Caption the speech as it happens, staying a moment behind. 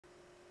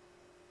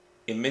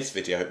In this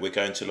video, we're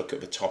going to look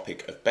at the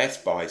topic of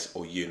best buys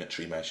or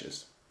unitary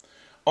measures.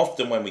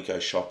 Often when we go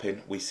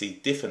shopping, we see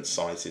different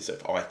sizes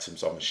of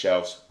items on the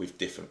shelves with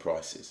different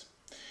prices.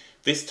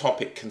 This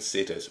topic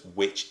considers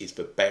which is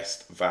the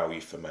best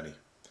value for money.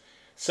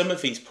 Some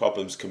of these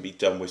problems can be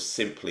done with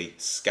simply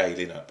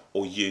scaling up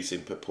or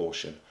using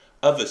proportion.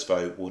 Others,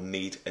 though, will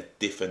need a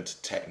different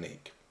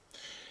technique.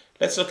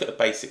 Let's look at the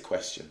basic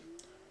question.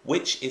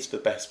 Which is the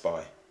best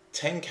buy?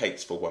 10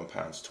 cakes for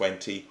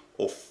 £1.20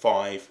 or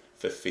 5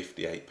 for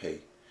 58p?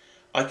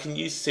 I can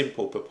use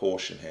simple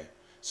proportion here.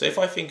 So if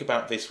I think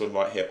about this one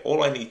right here,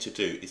 all I need to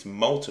do is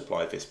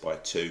multiply this by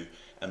 2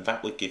 and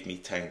that would give me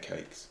 10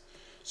 cakes.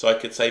 So I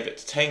could say that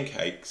 10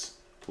 cakes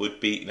would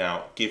be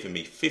now giving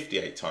me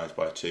 58 times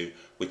by 2,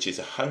 which is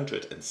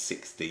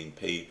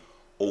 116p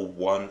or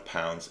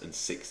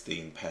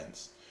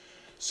 £1.16.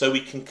 So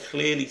we can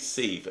clearly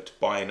see that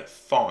buying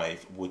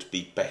 5 would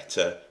be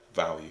better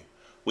value.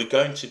 We're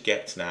going to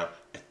get now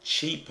a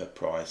cheaper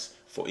price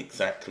for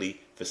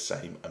exactly the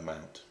same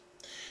amount.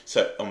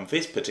 So on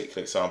this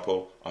particular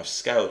example, I've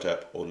scaled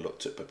up or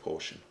looked at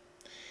proportion.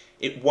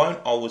 It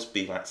won't always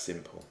be that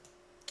simple.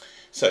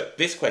 So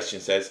this question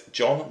says,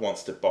 John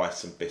wants to buy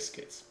some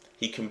biscuits.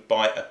 He can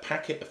buy a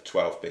packet of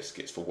 12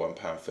 biscuits for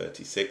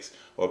 £1.36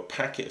 or a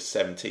packet of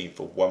 17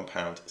 for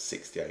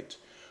 £1.68.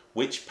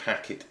 Which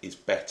packet is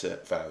better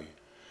value?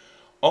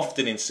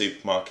 Often in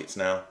supermarkets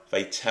now,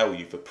 they tell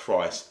you the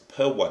price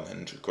per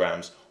 100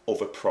 grams or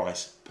the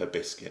price per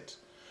biscuit.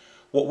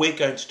 What we're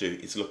going to do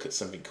is look at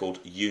something called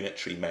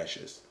unitary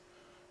measures.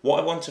 What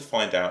I want to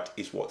find out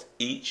is what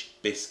each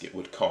biscuit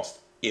would cost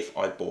if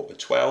I bought a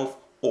 12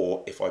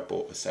 or if I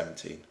bought a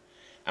 17.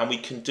 And we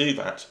can do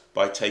that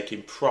by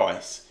taking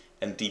price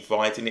and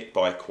dividing it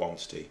by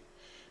quantity.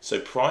 So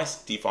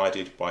price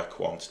divided by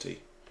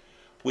quantity.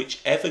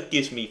 Whichever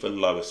gives me the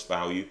lowest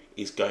value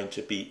is going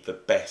to be the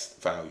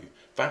best value.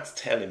 That's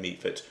telling me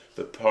that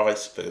the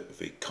price for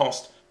the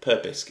cost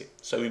per biscuit.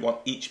 So we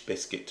want each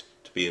biscuit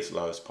to be as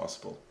low as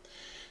possible.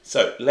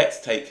 So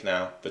let's take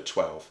now the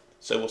 12.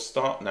 So we'll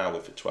start now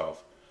with the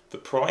 12. The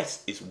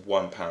price is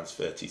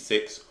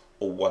 £1.36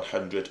 or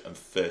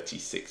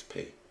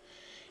 136p.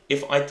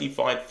 If I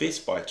divide this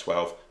by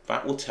 12,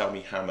 that will tell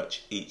me how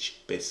much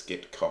each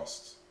biscuit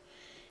costs.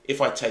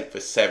 If I take the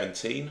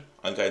 17,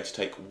 I'm going to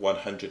take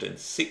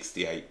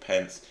 168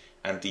 pence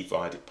and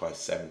divide it by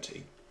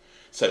 17.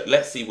 So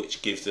let's see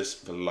which gives us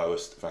the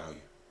lowest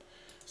value.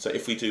 So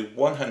if we do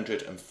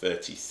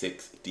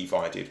 136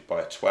 divided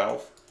by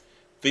 12,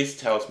 this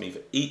tells me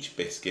that each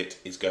biscuit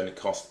is going to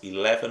cost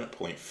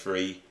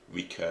 11.3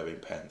 recurring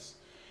pence.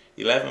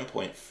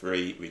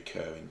 11.3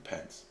 recurring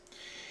pence.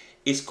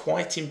 It's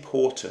quite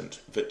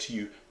important that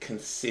you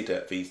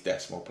consider these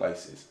decimal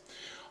places.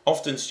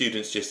 Often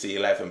students just see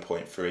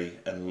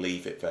 11.3 and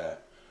leave it there.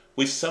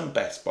 With some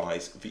best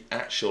buys, the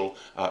actual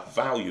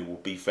value will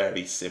be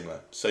very similar,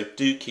 so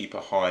do keep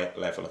a high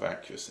level of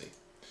accuracy.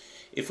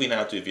 If we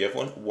now do the other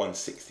one,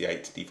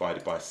 168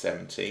 divided by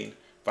 17,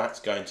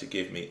 that's going to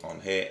give me on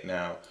here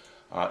now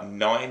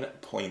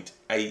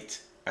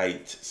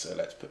 9.88. So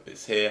let's put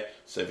this here.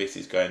 So this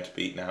is going to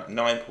be now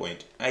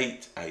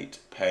 9.88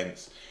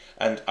 pence.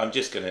 And I'm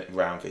just going to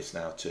round this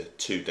now to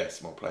 2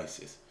 decimal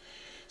places.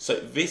 So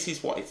this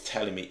is what it's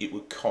telling me it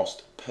would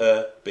cost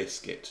per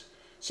biscuit.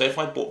 So if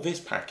I bought this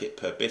packet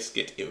per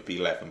biscuit, it would be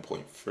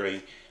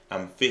 11.3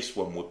 and this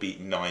one would be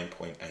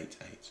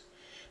 9.88.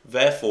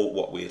 Therefore,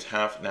 what we'd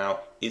have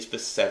now is the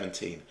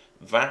 17.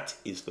 That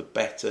is the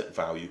better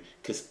value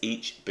because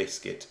each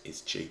biscuit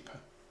is cheaper.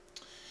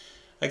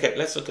 Okay,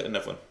 let's look at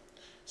another one.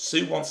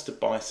 Sue wants to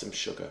buy some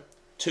sugar.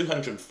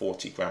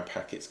 240 gram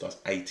packets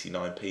cost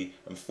 89p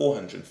and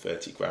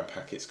 430 gram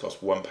packets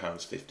cost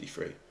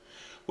 £1.53.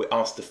 We're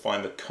asked to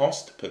find the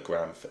cost per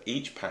gram for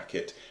each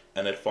packet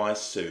and advise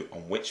Sue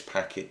on which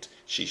packet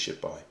she should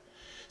buy.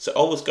 So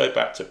always go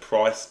back to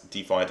price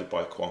divided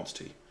by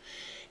quantity.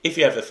 If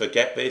you ever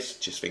forget this,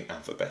 just think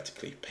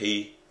alphabetically.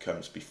 P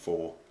comes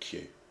before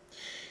Q.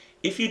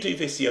 If you do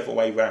this the other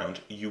way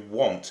round, you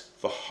want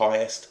the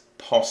highest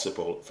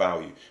possible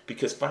value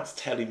because that's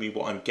telling me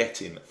what I'm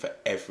getting for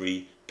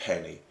every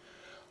penny.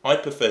 I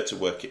prefer to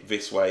work it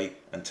this way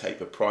and take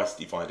the price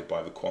divided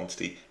by the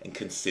quantity and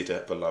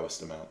consider the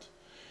lowest amount.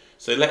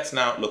 So let's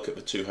now look at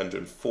the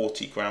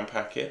 240 gram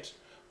packet.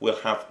 We'll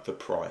have the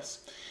price.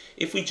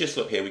 If we just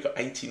look here, we've got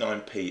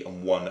 89p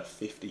and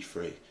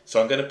 153.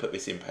 So I'm going to put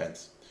this in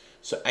pence.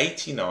 So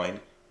 89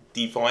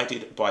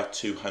 divided by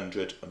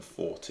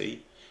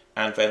 240.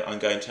 And then I'm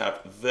going to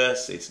have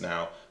versus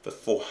now the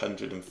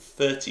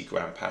 430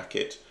 gram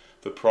packet.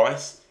 The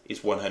price is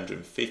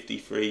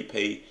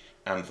 153p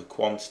and the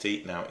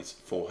quantity now is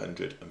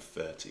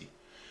 430.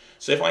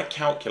 So if I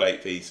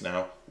calculate these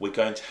now, we're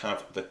going to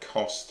have the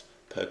cost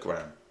per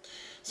gram.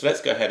 So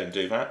let's go ahead and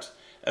do that.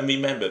 And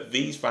remember,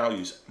 these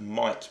values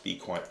might be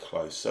quite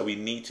close, so we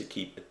need to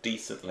keep a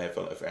decent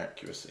level of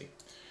accuracy.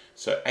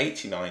 So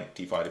 89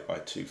 divided by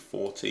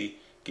 240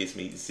 gives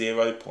me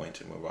 0. And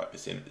we'll write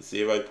this in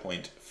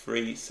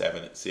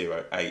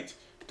 0.3708 ...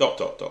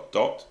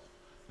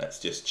 Let's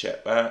just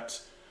check that.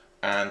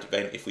 And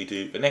then if we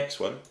do the next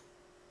one,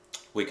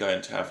 we're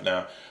going to have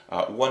now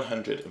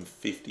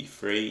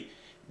 153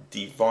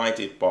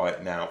 divided by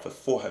now the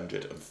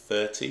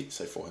 430,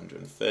 so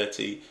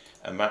 430,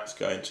 and that's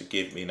going to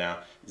give me now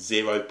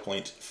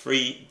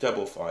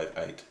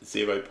 0.3558,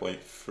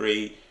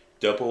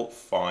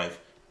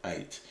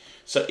 0.3558.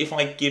 So if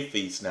I give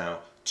these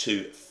now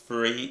to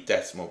 3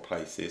 decimal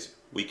places,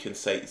 we can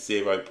say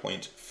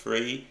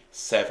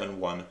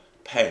 0.371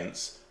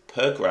 pence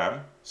per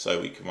gram,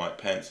 so we can write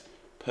pence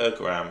per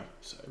gram,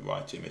 so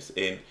writing this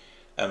in,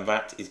 and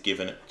that is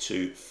given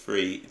to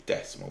 3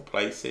 decimal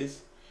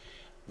places,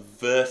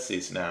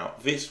 versus now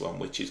this one,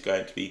 which is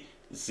going to be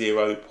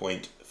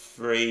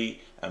 0.3,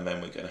 and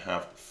then we're going to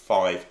have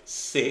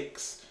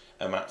 56,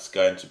 and that's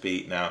going to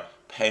be now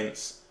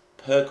pence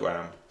per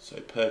gram, so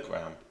per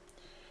gram,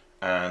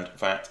 and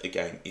that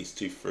again is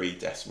to 3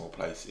 decimal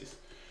places.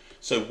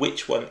 So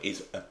which one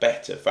is a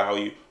better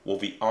value? Well,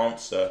 the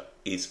answer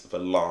is the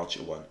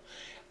larger one.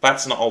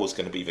 That's not always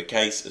going to be the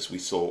case, as we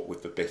saw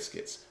with the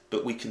biscuits,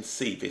 but we can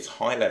see this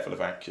high level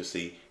of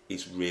accuracy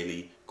is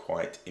really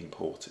quite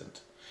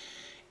important.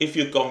 If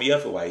you'd gone the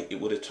other way, it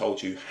would have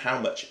told you how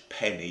much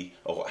penny,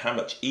 or how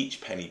much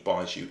each penny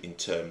buys you in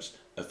terms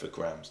of the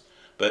grams.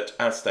 But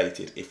as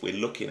stated, if we're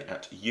looking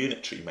at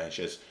unitary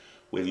measures,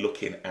 we're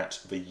looking at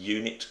the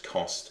unit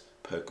cost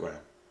per gram.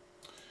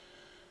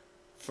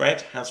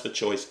 Fred has the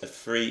choice of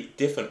 3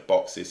 different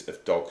boxes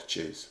of dog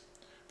chews.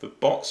 The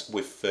box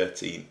with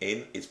 13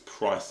 in is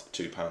priced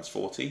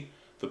 £2.40.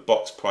 The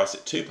box priced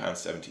at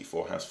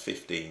 £2.74 has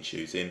 15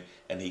 chews in,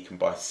 and he can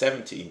buy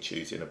 17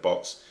 chews in a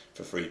box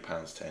for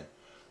 £3.10.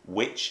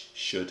 Which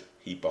should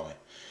he buy?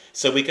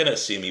 So we're going to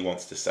assume he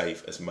wants to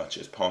save as much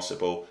as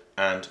possible,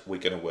 and we're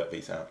going to work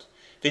these out.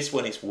 This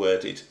one is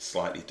worded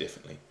slightly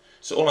differently.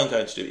 So all I'm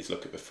going to do is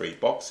look at the 3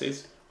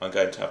 boxes. I'm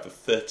going to have the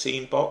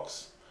 13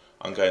 box,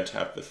 I'm going to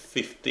have the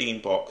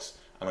 15 box,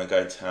 and I'm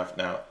going to have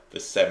now the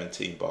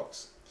 17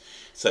 box.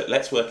 So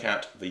let's work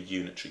out the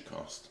unitary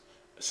cost.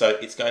 So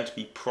it's going to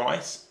be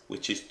price,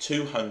 which is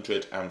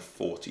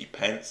 240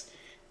 pence,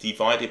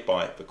 divided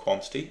by the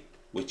quantity,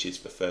 which is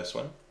the first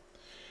one.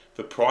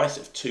 The price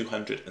of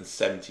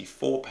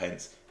 274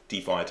 pence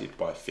divided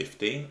by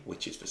 15,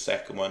 which is the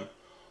second one,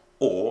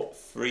 or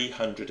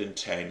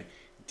 310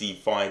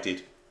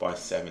 divided by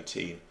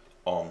 17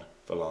 on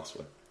the last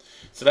one.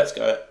 So let's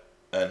go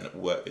and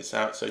work this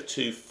out. So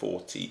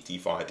 240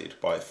 divided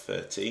by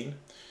 13.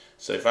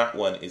 So that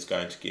one is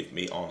going to give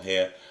me on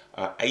here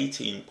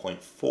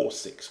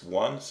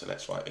 18.461. So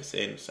let's write this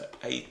in. So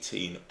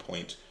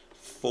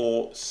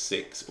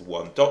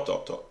 18.461 dot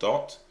dot dot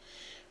dot.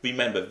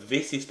 Remember,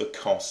 this is the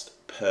cost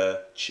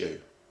per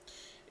chew.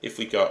 If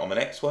we go on the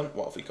next one,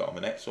 what have we got on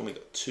the next one? We've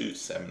got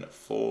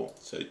 274.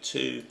 So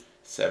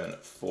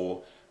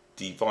 274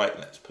 divide,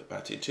 let's put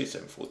that in,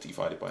 274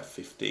 divided by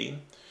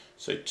 15.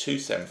 So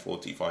 274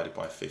 divided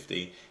by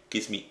 15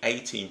 gives me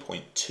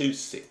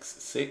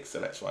 18.266. So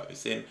let's write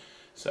this in.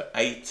 So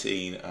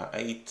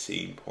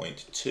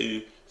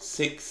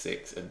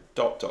 18.266 and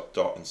dot dot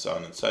dot and so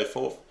on and so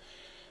forth.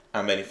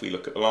 And then if we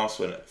look at the last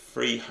one,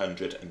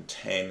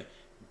 310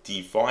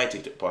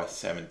 divided by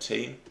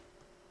 17.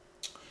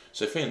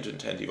 So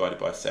 310 divided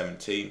by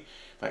 17,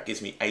 that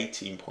gives me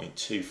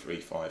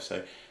 18.235.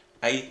 So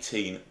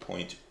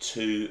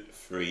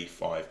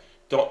 18.235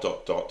 dot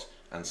dot dot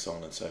and so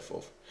on and so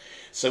forth.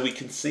 So we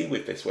can see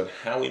with this one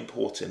how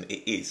important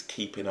it is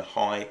keeping a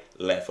high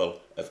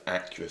level of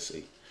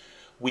accuracy.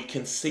 We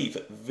can see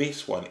that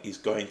this one is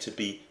going to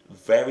be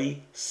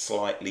very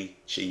slightly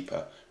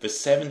cheaper. The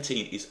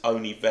 17 is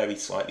only very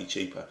slightly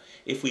cheaper.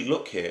 If we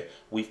look here,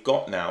 we've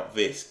got now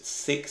this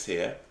 6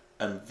 here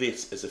and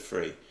this as a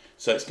 3.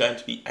 So it's going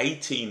to be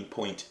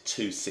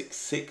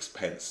 18.266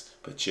 pence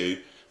per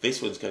chew.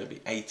 This one's going to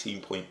be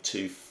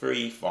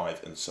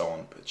 18.235 and so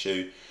on per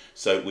chew.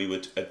 So we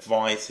would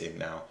advise him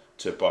now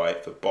to buy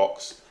the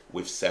box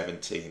with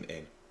 17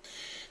 in.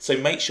 So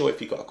make sure if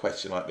you've got a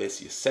question like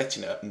this, you're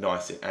setting it up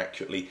nice and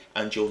accurately,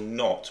 and you're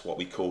not what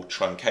we call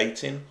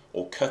truncating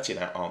or cutting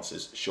out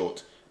answers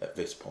short at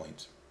this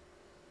point.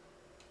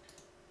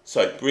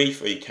 So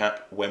brief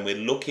recap, when we're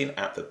looking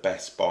at the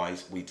best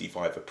buys, we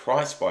divide the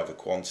price by the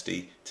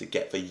quantity to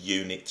get the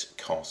unit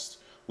cost.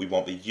 We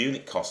want the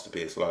unit cost to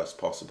be as low as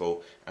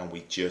possible, and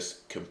we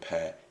just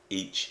compare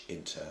each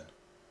in turn.